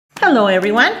Hello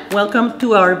everyone, welcome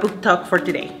to our book talk for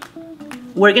today.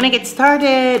 We're gonna get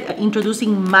started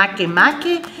introducing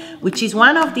Make, which is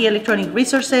one of the electronic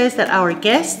resources that our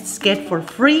guests get for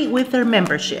free with their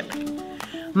membership.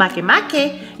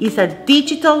 Make is a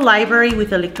digital library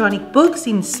with electronic books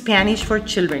in Spanish for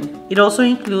children. It also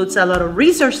includes a lot of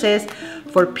resources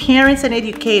for parents and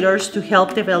educators to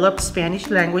help develop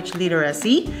Spanish language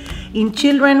literacy in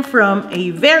children from a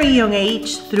very young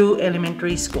age through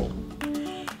elementary school.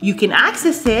 You can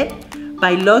access it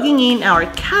by logging in our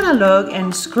catalog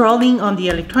and scrolling on the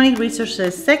electronic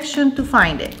resources section to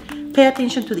find it. Pay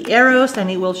attention to the arrows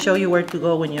and it will show you where to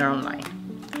go when you're online.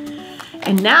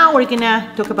 And now we're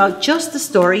gonna talk about Just a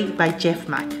Story by Jeff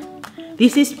Mack.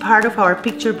 This is part of our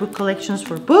picture book collections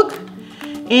for book.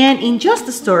 And in Just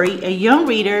a Story, a young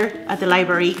reader at the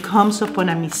library comes upon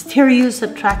a mysterious,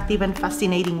 attractive, and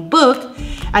fascinating book,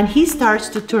 and he starts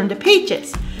to turn the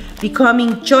pages,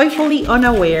 becoming joyfully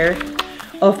unaware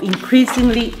of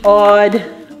increasingly odd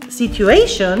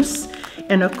situations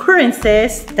and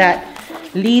occurrences that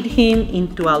lead him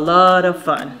into a lot of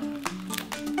fun.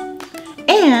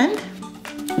 And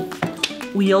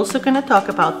we also gonna talk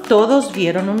about Todos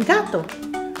vieron un gato.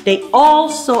 They all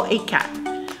saw a cat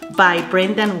by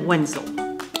Brendan Wenzel.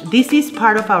 This is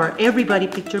part of our Everybody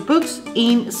Picture books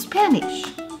in Spanish.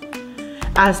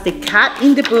 As the cat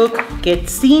in the book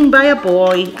gets seen by a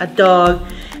boy, a dog,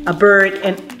 a bird,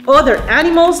 and other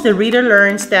animals, the reader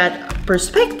learns that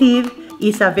perspective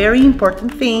is a very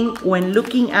important thing when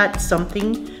looking at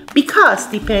something because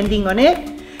depending on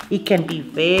it, it can be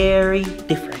very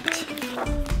different.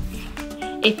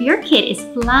 If your kid is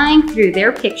flying through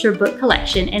their picture book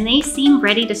collection and they seem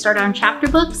ready to start on chapter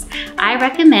books, I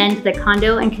recommend the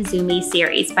Kondo and Kazumi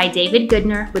series by David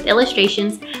Goodner with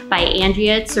illustrations by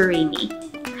Andrea Tsurimi.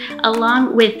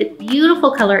 Along with the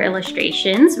beautiful color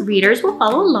illustrations, readers will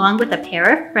follow along with a pair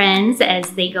of friends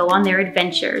as they go on their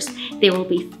adventures. They will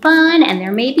be fun and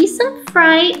there may be some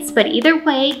frights, but either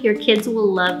way, your kids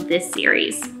will love this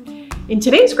series. In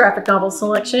today's graphic novel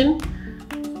selection,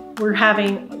 we're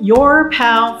having Your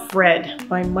Pal Fred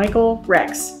by Michael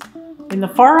Rex. In the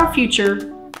far-off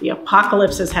future, the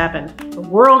apocalypse has happened. The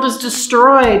world is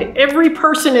destroyed. Every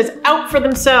person is out for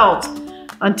themselves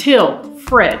until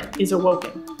Fred is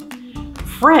awoken.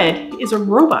 Fred is a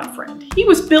robot friend. He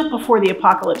was built before the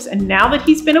apocalypse, and now that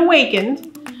he's been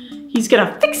awakened, he's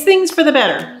gonna fix things for the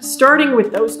better, starting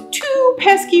with those two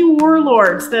pesky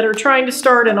warlords that are trying to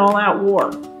start an all-out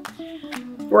war.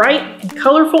 Bright and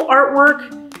colorful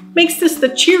artwork makes this the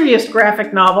cheeriest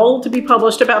graphic novel to be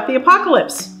published about the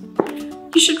apocalypse.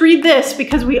 You should read this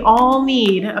because we all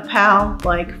need a pal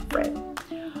like Fred.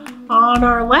 On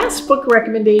our last book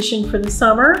recommendation for the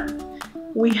summer,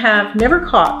 we have Never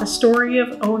Caught, the story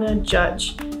of Ona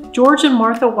Judge, George and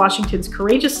Martha Washington's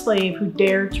courageous slave who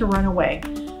dared to run away,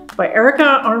 by Erica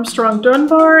Armstrong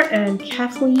Dunbar and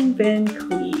Kathleen Van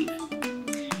Cleve.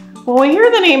 When we hear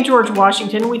the name George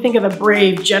Washington, we think of the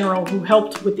brave general who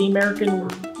helped with the American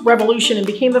Revolution and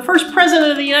became the first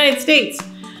president of the United States.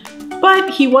 But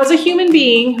he was a human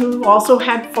being who also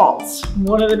had faults.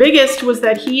 One of the biggest was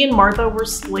that he and Martha were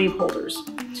slaveholders.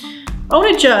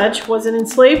 Ona Judge was an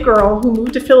enslaved girl who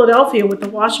moved to Philadelphia with the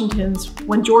Washingtons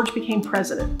when George became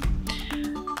president.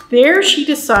 There she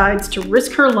decides to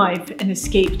risk her life and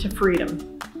escape to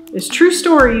freedom. This true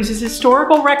story uses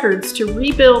historical records to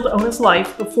rebuild Ona's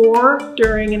life before,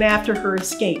 during, and after her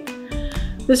escape.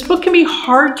 This book can be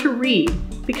hard to read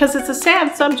because it's a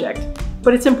sad subject,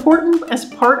 but it's important as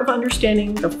part of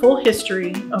understanding the full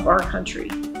history of our country.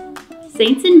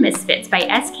 Saints and Misfits by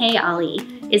S.K. Ali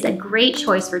is a great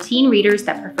choice for teen readers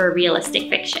that prefer realistic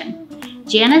fiction.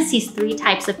 Jana sees three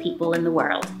types of people in the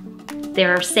world.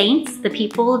 There are saints, the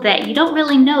people that you don't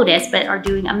really notice but are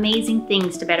doing amazing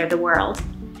things to better the world.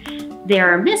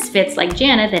 There are misfits like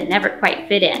Jana that never quite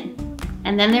fit in.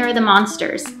 And then there are the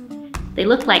monsters. They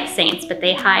look like saints, but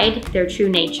they hide their true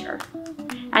nature.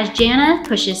 As Jana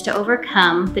pushes to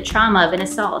overcome the trauma of an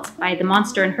assault by the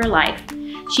monster in her life,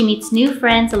 she meets new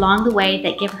friends along the way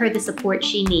that give her the support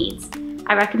she needs.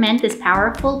 I recommend this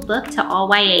powerful book to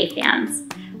all YA fans.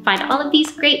 Find all of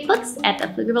these great books at the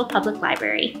Pflugerville Public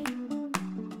Library.